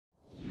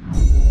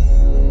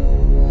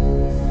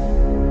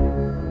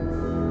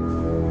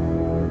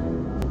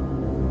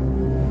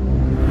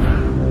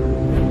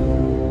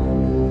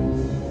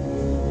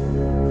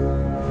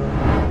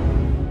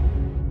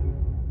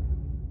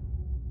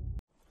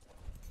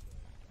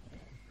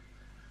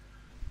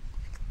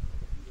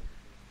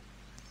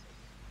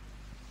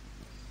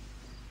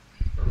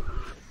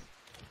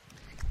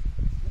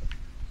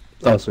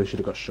Oh, so he should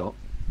have got shot.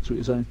 That's what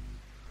you're saying?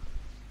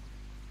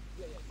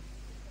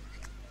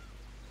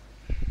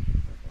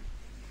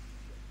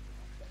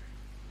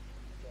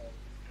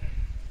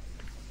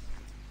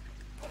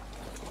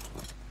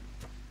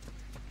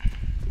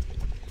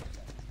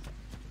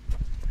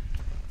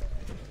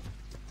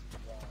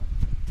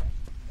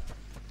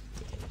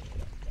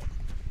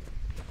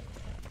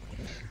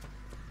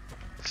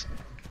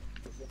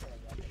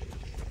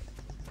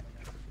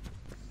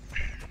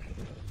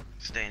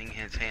 Staining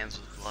his hands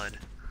with blood.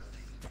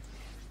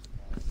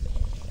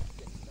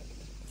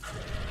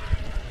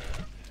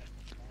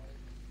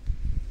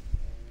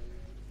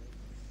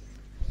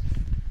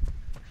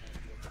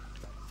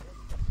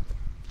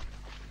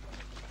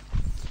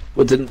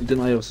 Well, didn't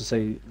I also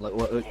say, like,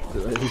 what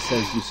he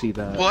says, you see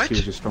that What? he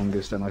was your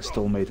strongest and I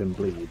still made him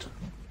bleed?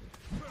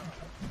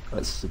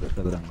 That's a bit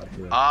further down right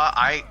here.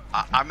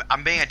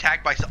 I'm being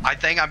attacked by, I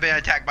think I'm being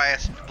attacked by a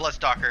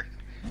Bloodstalker.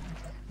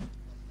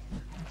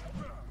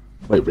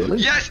 Wait, really?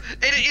 Yes!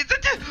 It's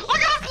I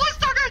got a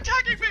Bloodstalker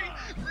attacking me!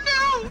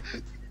 No!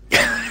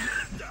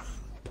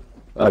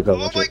 I got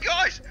Oh my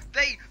gosh!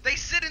 They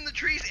sit in the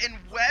trees and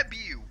web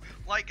you!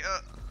 Like,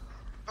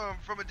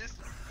 from a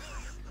distance.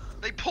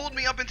 They pulled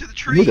me up into the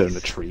trees! We're in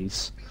the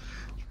trees.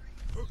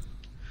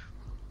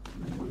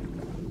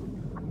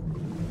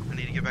 I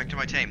need to get back to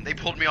my tame. They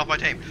pulled me off my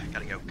tame.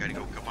 Gotta go.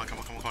 Come on.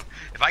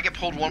 If I get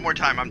pulled one more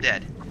time, I'm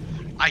dead.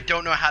 I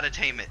don't know how to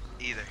tame it,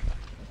 either.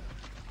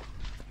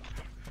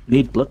 You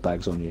need blood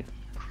bags on you.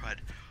 Crud.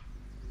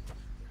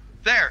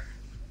 There!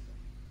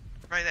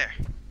 Right there.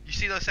 You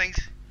see those things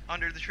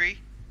under the tree?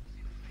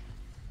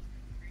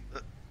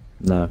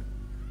 No.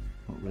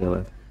 Not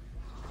really.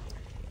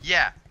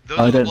 Yeah, those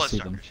I are the don't see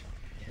them. Bloodstalkers.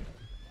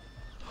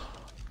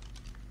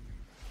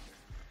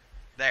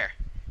 There.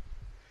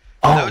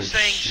 Oh, Those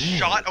things shit.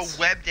 shot a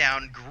web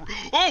down.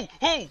 Oh!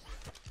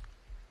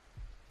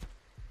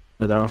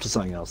 No, they're after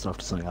something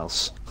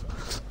else.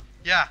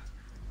 Yeah.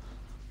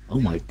 Oh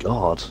my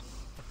god.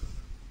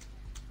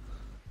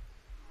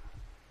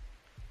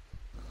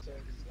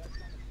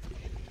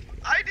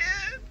 I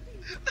did!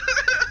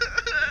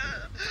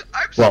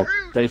 I'm Well,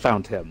 screwed! they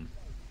found him.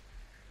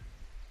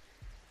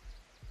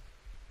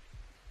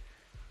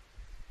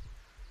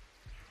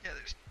 Yeah,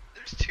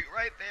 there's two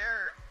right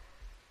there.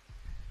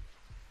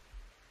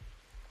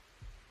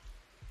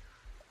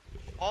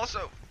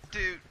 Also,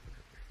 dude,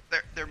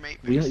 they're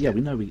mate boosted. Yeah,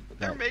 we know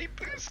They're mate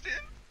boosted.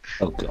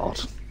 Oh god.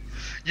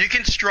 You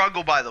can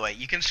struggle, by the way.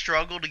 You can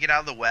struggle to get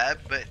out of the web,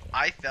 but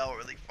I fell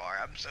really far.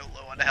 I'm so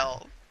low on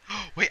health.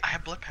 Wait, I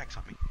have blood packs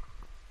on me.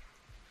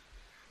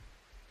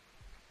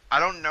 I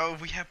don't know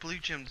if we have blue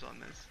gems on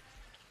this.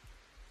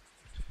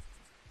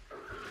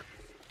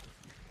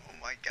 Oh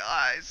my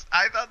gosh.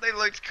 I thought they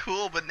looked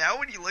cool, but now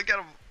when you look at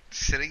them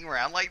sitting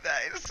around like that,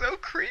 it's so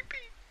creepy.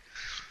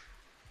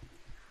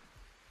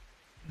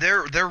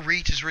 Their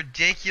reach is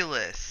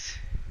ridiculous.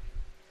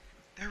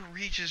 Their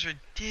reach is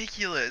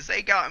ridiculous.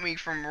 They got me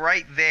from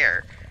right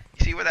there.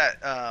 You see where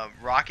that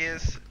rock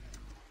is?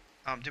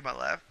 To my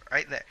left,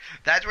 right there.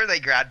 That's where they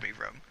grabbed me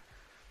from.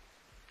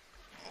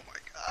 Oh my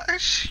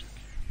gosh.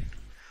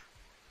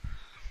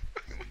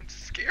 I'm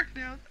scared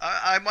now.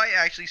 I might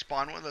actually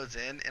spawn one of those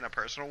in a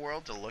personal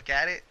world to look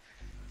at it,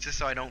 just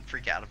so I don't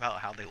freak out about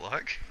how they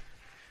look.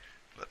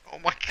 But oh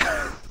my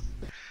god.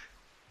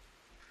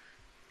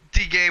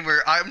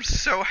 D-Gamer, I'm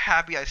so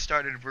happy I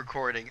started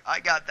recording.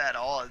 I got that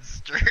all on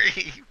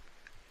stream.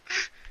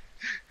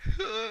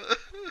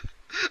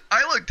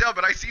 I looked up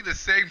and I see the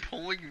thing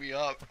pulling me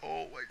up.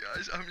 Oh my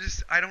gosh,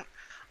 I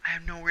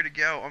have nowhere to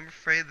go. I'm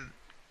afraid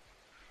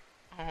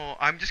that,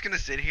 I'm just gonna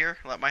sit here,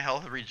 let my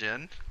health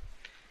regen,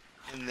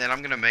 and then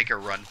I'm gonna make a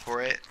run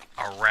for it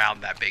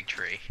around that big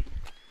tree.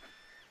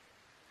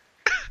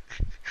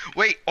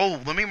 Wait,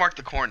 let me mark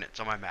the coordinates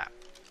on my map.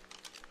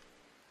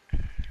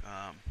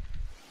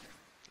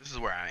 This is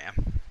where I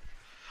am.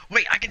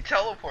 Wait, I can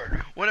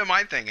teleport. What am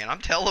I thinking? I'm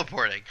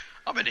teleporting.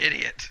 I'm an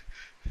idiot.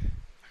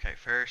 Okay,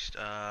 first,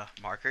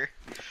 marker.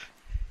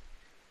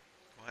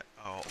 What?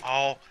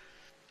 Oh,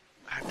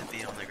 I have to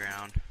be on the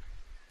ground.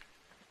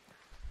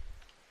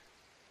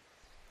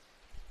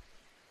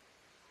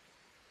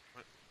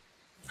 What?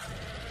 So,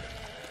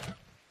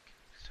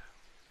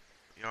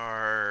 we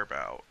are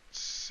about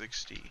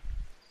 60.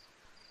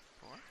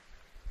 What?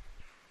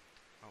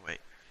 Oh, wait.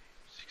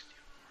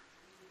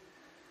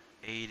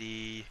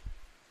 80.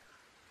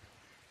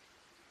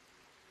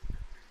 Let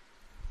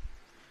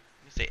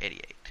me say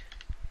 88.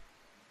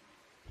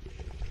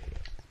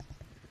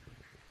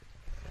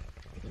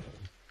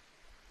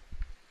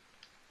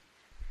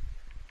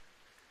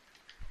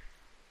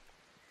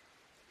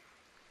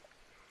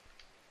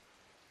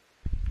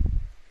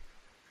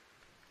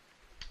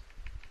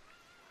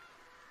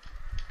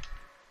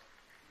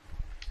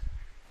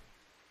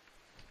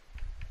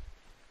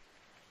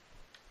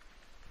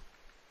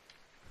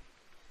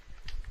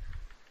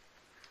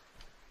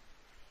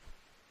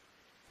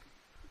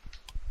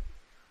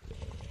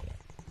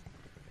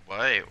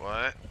 Wait,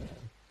 what?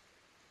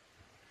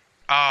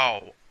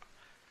 Oh,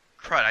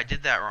 crud, I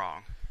did that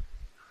wrong.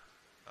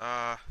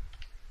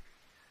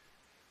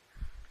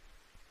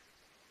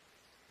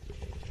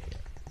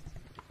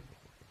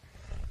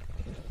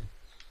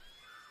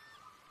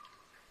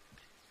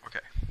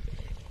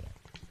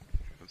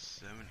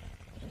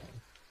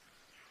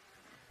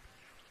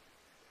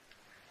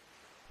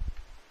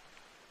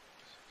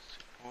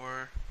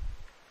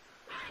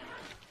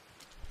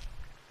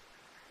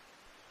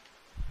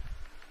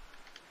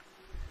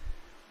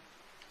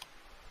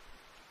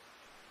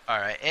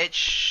 Alright,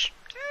 it's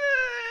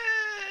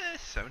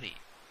so neat.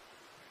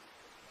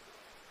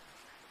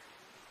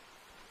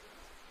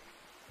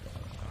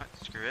 Alright,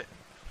 screw it.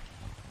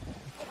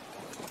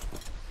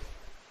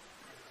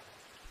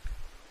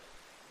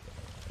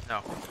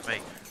 No,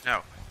 wait,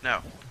 no, no.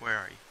 Where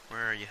are you?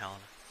 Where are you, Helena?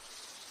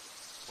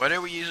 Where do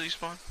we usually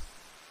spawn?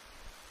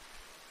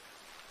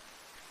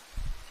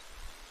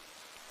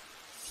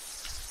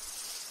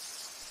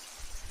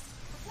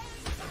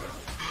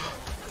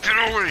 Get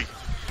away!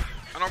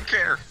 I don't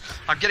care.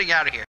 I'm getting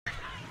out of here.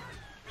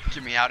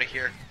 Get me out of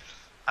here.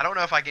 I don't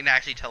know if I can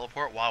actually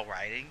teleport while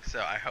riding,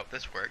 so I hope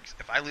this works.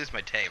 If I lose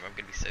my tame, I'm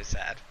gonna be so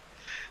sad.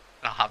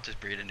 And I'll have to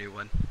breed a new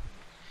one.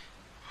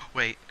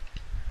 Wait.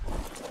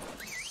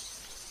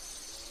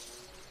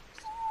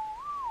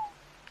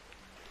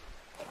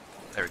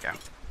 There we go.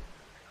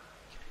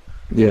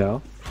 Yeah.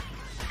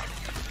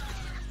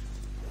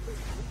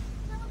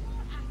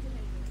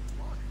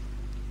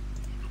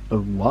 A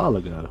while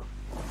ago.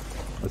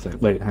 I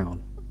think. Wait, hang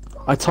on.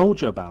 I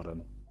told you about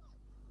him.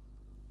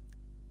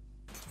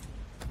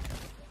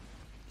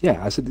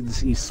 Yeah, I said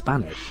he's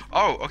Spanish.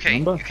 Oh, okay.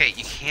 Remember? Okay,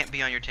 you can't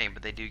be on your tame,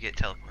 but they do get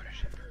teleported.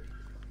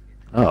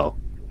 Oh.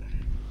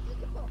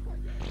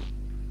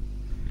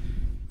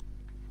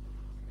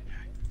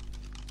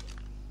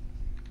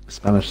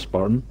 Spanish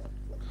Spartan.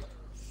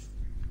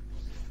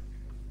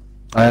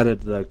 I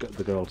added the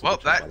girl to Well,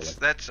 the chat, by the way.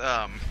 that's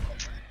oh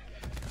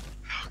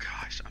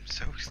gosh, I'm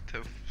so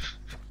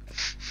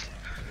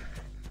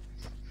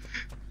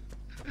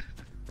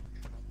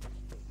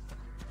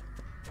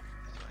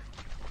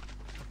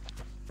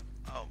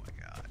oh my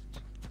god.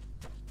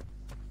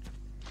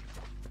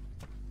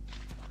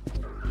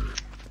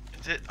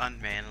 Is it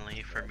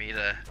unmanly for me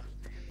to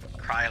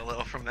cry a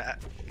little from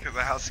that because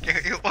of how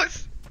scary it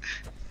was?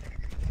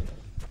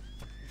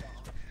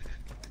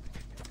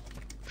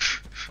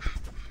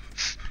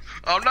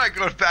 I'm not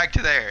going back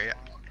to there.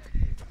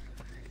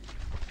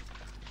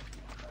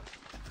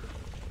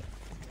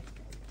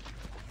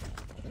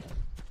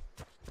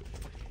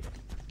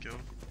 Go.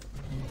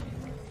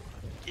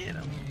 Get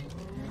him.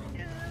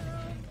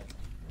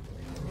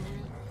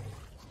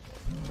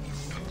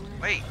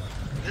 Wait,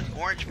 this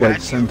orange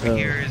patch over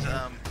here is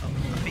a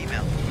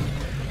female.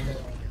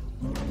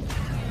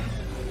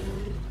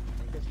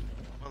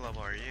 What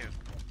level are you?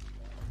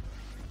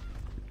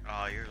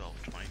 Oh, you're level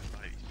 25.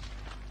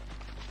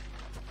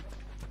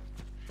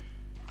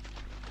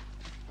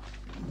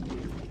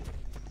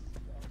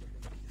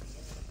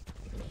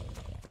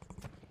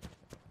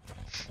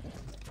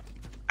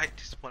 I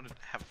just wanted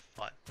to have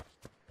fun.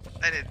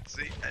 I didn't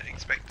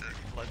expect a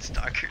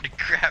Bloodstalker to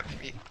grab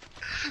me.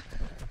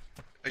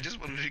 I just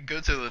wanted to go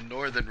to the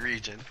northern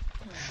region.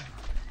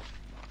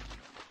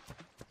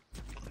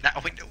 Now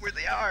we know where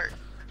they are.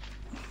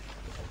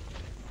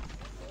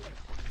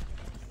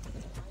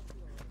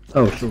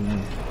 Oh, sure.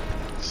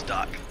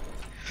 Stuck.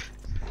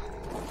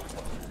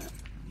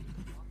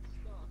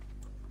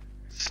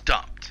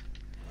 Stumped.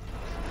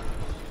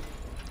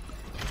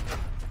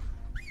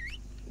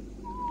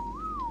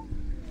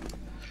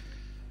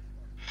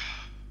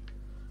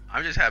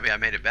 I'm just happy I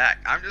made it back.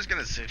 I'm just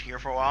gonna sit here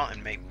for a while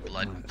and make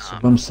blood. Right, so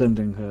I'm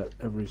sending her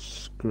every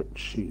script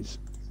she's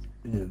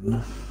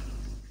in.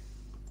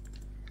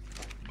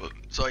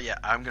 So yeah,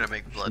 I'm gonna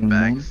make blood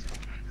bags.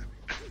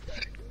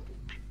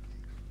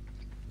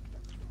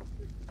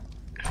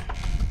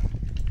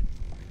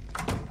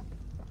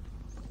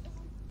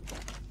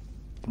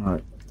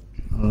 Alright,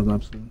 another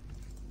episode.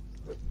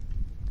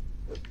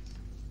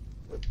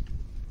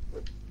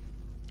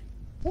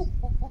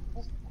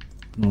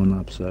 One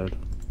episode.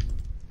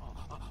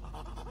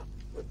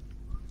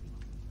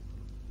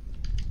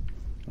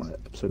 Right,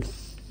 episode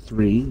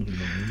 3. You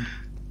know.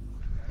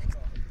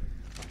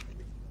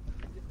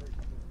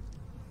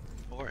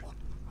 4.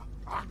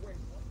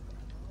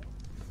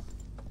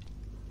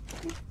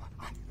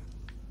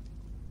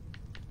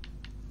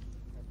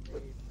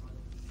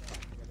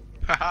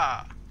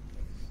 Haha.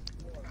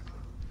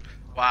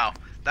 Wow,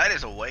 that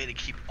is a way to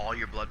keep all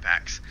your blood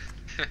packs.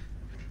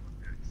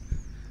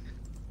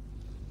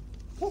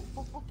 Well.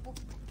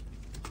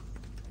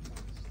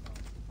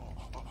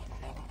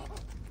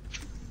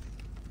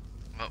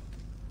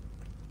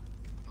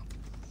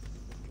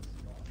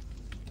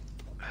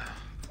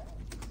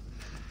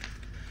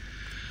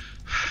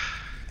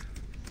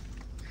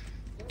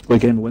 Wait,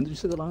 again, when did you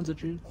say the lines are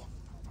due?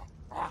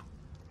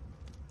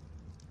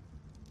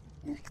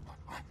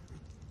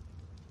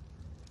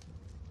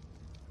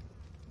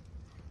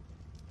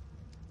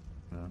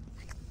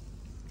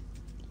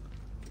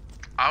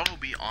 I will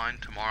be on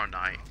tomorrow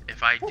night.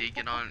 If I did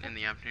get on in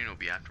the afternoon, it'll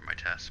be after my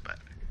test, but...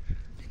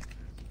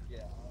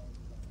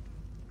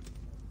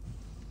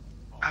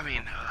 I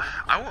mean,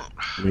 I won't...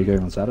 Where are you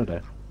going on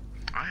Saturday?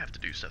 I have to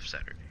do stuff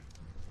Saturday.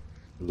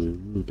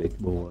 Ooh, big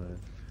boy.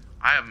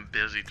 I am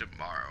busy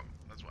tomorrow.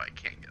 That's why I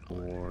can't get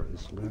on. 4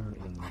 is Claire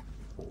in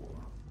 4.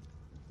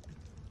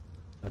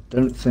 I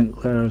don't think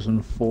Claire is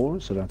in 4,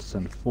 so I have to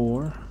send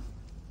 4.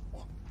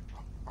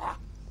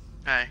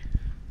 Hey.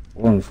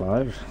 4 and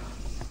 5.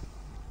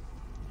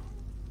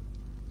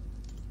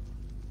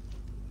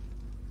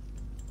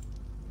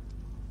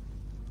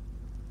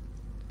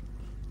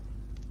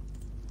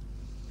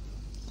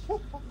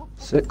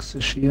 26,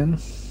 is she in?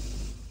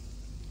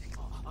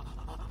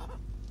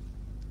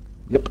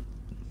 Yep.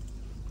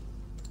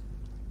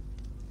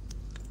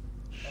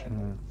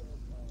 Sure.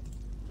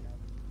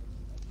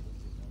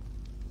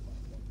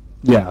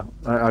 Yeah,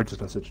 I just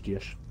messaged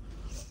Yish.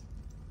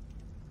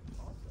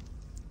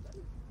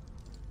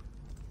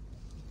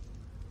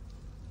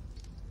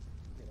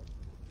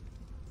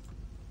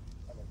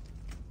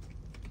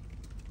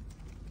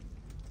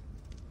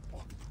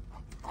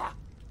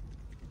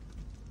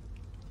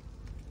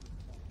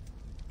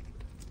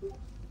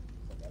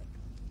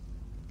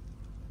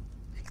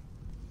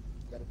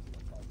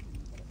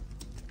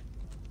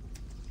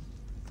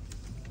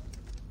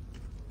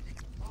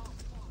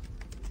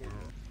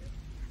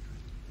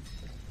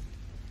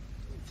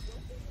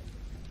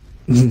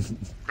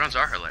 Grunts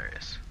are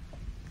hilarious.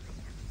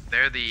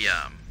 They're the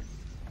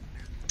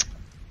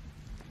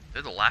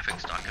laughing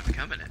stock of the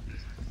Covenant.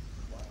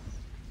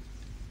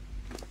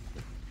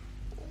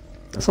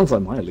 That sounds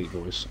like my elite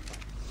voice.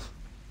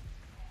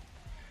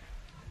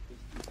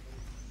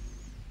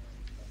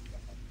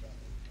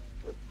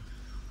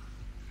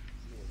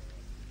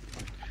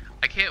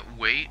 I can't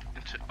wait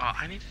until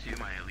I need to do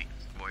my elite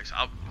voice.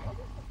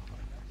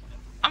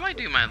 I might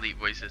do my elite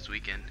voice this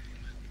weekend.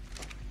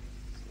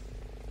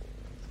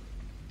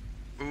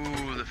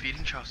 Ooh, the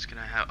feeding trough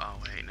gonna have. Oh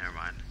wait, never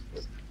mind.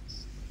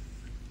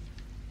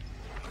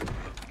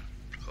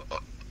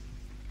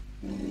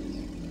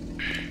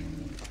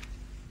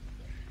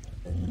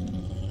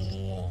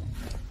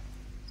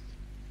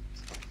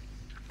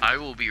 I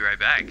will be right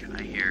back.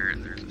 I hear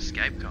there's a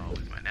Skype call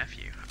with my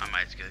nephew. I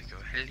might just go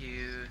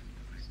hello.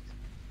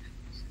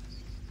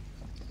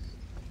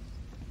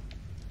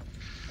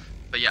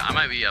 But yeah, I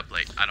might be up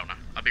late. I don't know.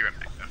 I'll be right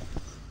back though.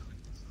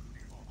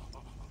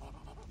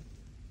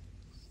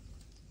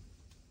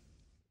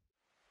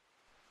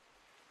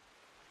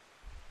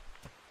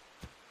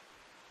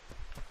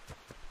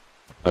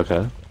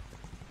 Okay.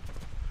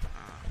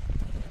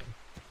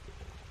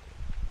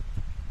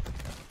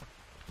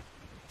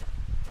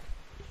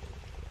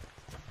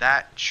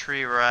 That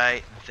tree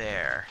right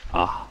there.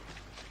 Ah.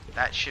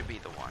 That should be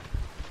the one.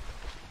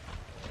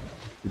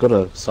 You got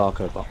a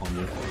Sarko bot on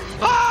you.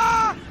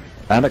 Ah!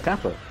 And a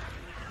Kappa.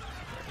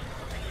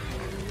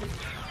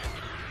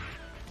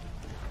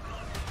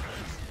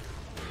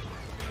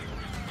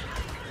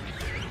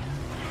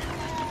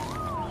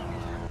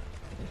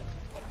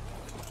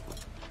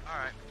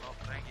 Alright, well,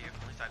 thank you.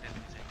 At least I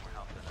didn't take more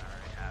health than I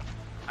already have.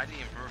 I didn't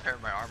even repair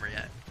my armor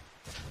yet.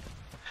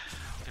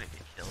 I'm gonna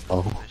get killed in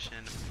Oh. this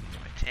position.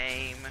 My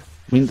tame.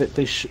 I mean,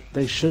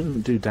 they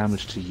shouldn't do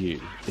damage to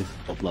you if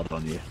they've got blood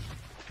on you.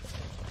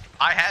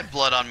 I had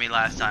blood on me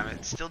last time.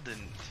 It still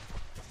didn't.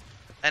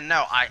 And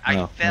no, I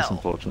No, fell. that's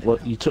unfortunate. Well,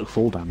 you took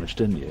full damage,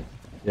 didn't you?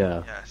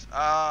 Yeah. Yes.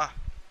 I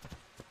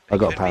got could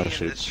be in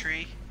parachutes. this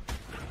tree.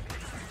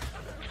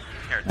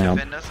 Here, Hang on.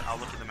 defend us. I'll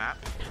look at the map.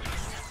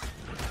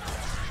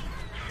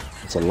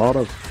 It's a lot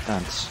of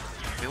ants.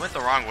 We went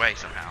the wrong way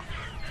somehow.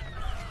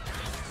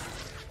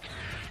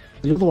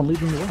 You're the one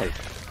leading the way.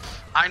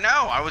 I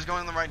know. I was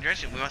going in the right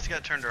direction. We must have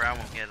got turned around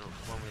when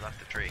we left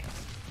the tree.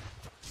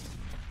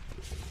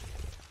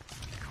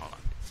 Hold on.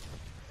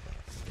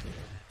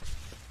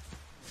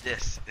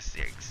 This is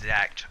the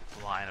exact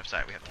line of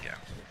sight we have to go.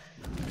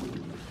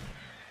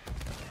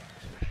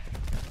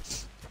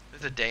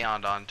 There's a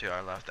Dayon on to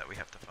our left that we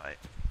have to fight.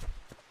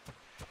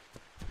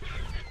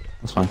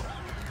 That's fine.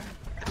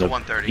 It's The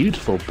 130.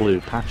 beautiful blue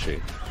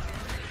patchy.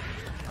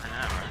 I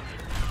know, right?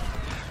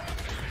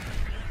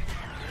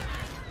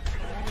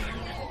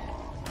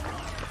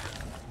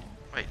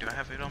 Wait, do I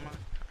have food on my?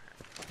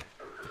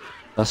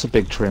 That's a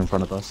big tree in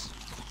front of us.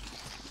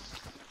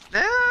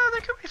 Yeah,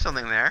 there could be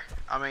something there.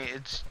 I mean,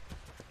 it's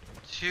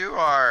to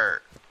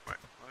our. Wait,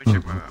 let me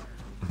check my map.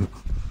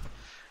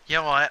 You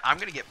know what? I'm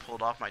gonna get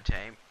pulled off my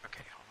tame.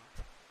 Okay, hold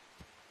on.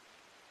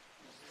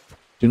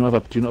 Do you not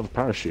have a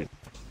parachute?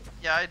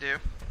 Yeah, I do.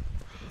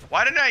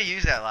 Why didn't I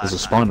use that last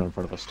There's a time? spawner in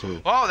front of us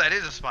too. Oh, that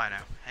is a Spino.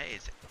 Hey,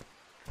 is it?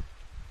 Oh,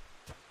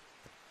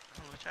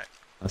 let me check.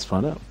 Let's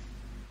find out.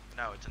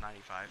 No, it's a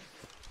 95.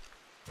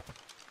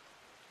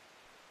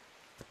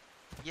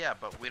 Yeah,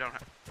 but we don't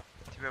have.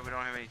 Too bad we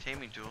don't have any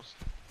taming tools.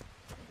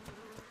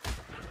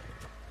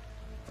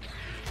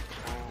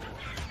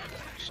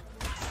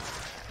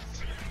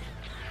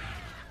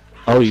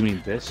 Oh, you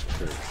mean this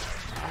tree?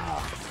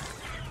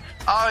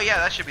 Oh yeah,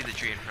 that should be the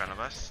tree in front of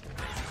us.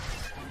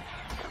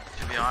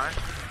 To be honest.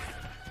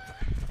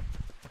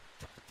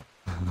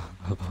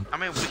 I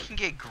mean, we can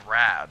get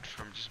grabbed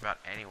from just about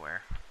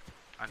anywhere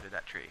under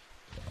that tree.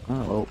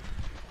 Oh, well.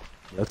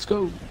 Let's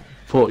go.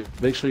 Paul,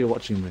 make sure you're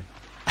watching me.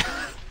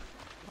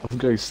 I'm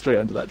going straight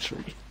under that tree.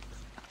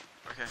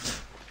 Okay.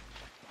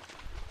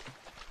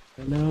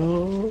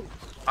 Hello?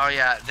 Oh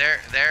yeah,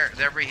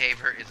 their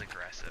behavior is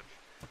aggressive.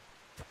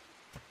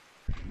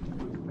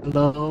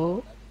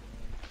 Hello?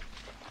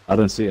 I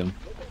don't see him.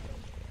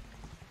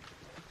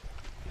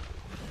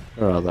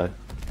 Where are they?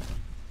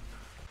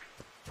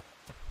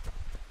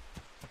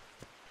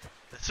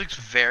 This looks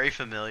very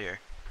familiar.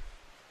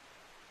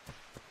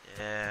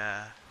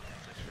 Yeah,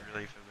 this looks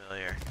really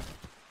familiar.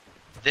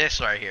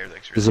 This right here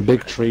looks really There's a big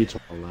good. tree to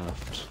the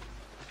left.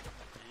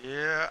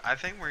 Yeah, I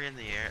think we're in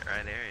the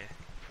right area.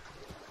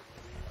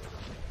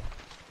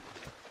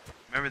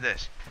 Remember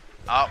this.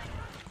 Oh,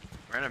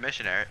 we're in a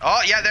mission area.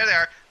 Oh, yeah, there they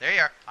are. There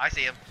you are. I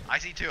see them. I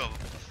see two of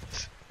them.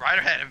 Right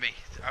ahead of me.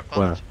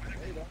 Where?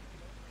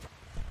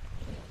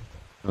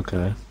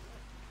 Okay.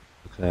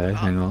 Okay,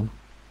 hang on.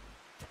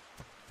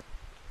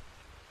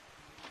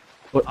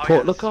 What, Oh, Port,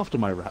 yeah, look after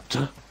my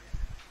raptor.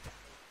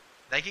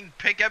 They can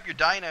pick up your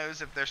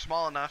dinos if they're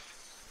small enough.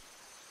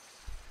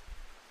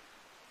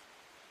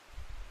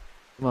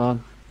 Come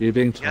on, you're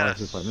being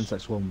targeted by an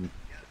insect swarm.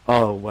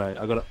 Oh wait,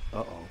 I gotta.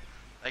 Uh oh.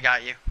 They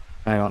got you.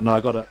 Hang on, no, I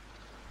gotta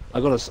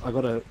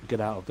get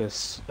out of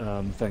this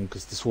thing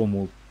because the swarm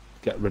will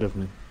get rid of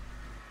me.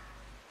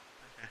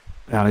 Okay.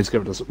 Yeah, I need to get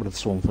rid of the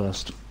swarm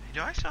first. Hey,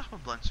 do I still have a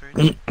blunt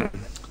syringe?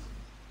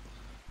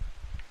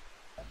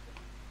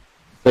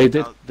 They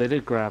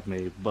did grab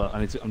me, but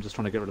I'm just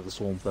trying to get rid of the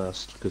swarm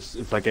first because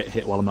if I get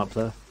hit while I'm up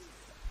there.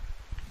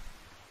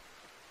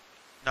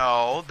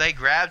 No, they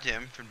grabbed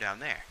him from down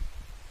there.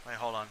 Wait,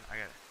 hold on. I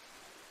got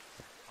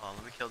it. Hold on,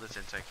 let me kill this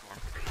insect swarm.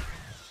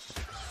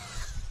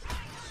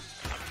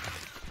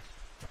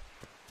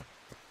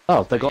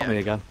 Oh, they got me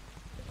again.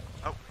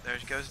 Oh, there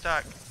goes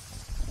Duck.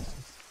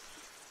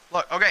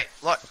 Look, okay,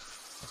 look.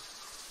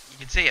 You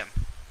can see him.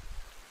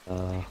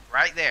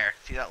 Right there.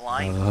 See that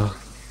line?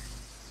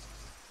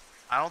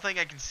 I don't think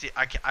I can see.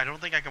 I don't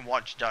think I can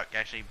watch Duck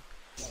actually.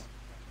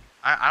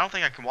 I don't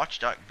think I can watch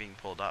Duck being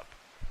pulled up.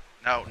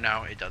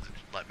 No, it doesn't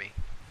let me.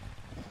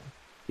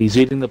 He's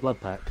eating the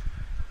blood pack.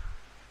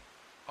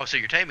 Oh, so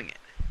you're taming it?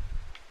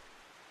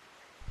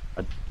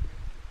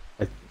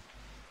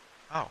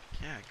 Oh,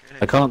 yeah, good.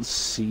 I can't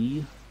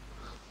see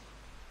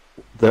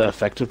the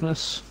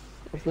effectiveness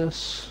of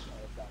this.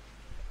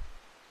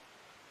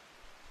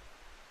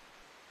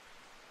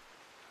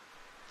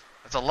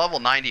 It's a level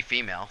 90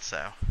 female,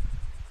 so.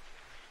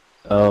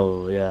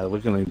 Oh yeah, we're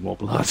gonna need more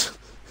blood.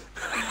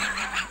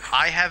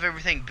 I have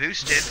everything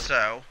boosted,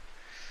 so.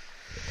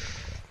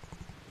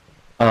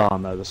 Oh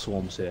no, the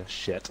swarm's here.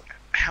 Shit.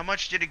 How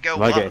much did it go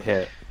If up? I get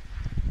hit.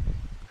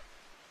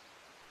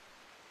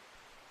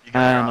 You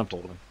And I'm dropped.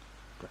 falling.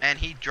 And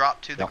he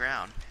dropped to the Yep.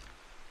 ground.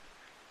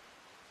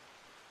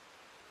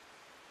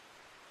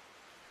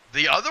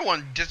 The other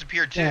one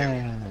disappeared too.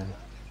 Yeah.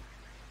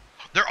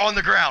 They're on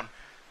the ground.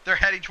 They're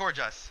heading towards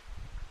us.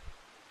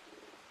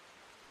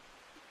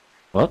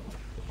 What?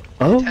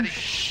 Oh Teddy.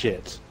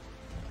 shit.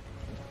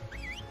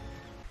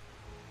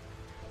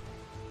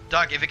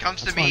 Doug, if it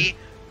comes That's to me,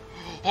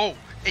 oh,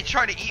 it's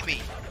trying to eat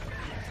me.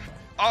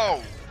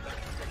 Oh,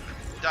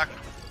 Doug.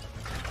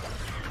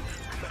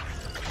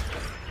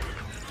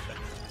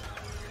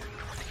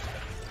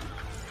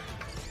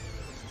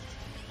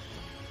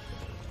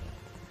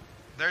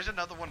 There's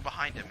another one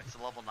behind him. It's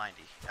a level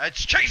 90.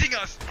 It's chasing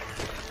us.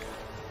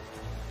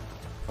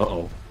 Uh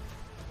oh.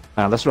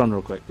 Let's run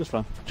real quick. Just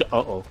run. Uh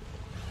oh.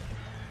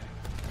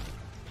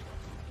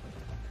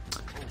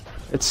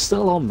 It's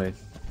still on me.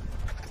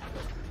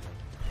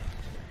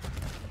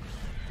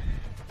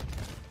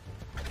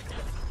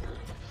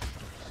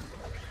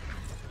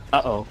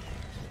 Uh oh.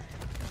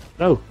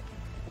 No.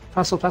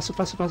 Passive.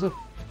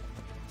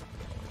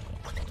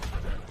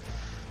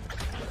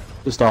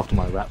 Just after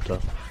my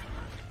raptor.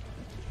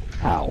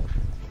 Ow.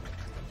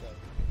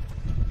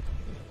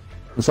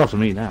 It's after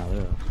me now,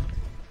 yeah.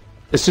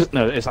 It's just,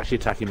 no, it's actually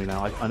attacking me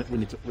now. We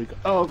need to,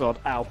 oh god,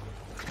 ow.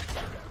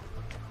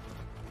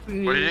 What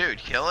do you do?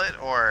 Kill it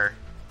or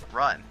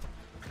run?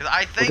 Because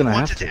I think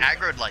once it's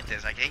aggroed like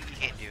this, I think you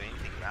can't do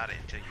anything about it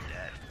until you're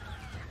dead.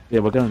 Yeah,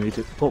 we're gonna need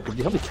to. Paul, could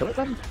you help me kill it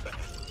then?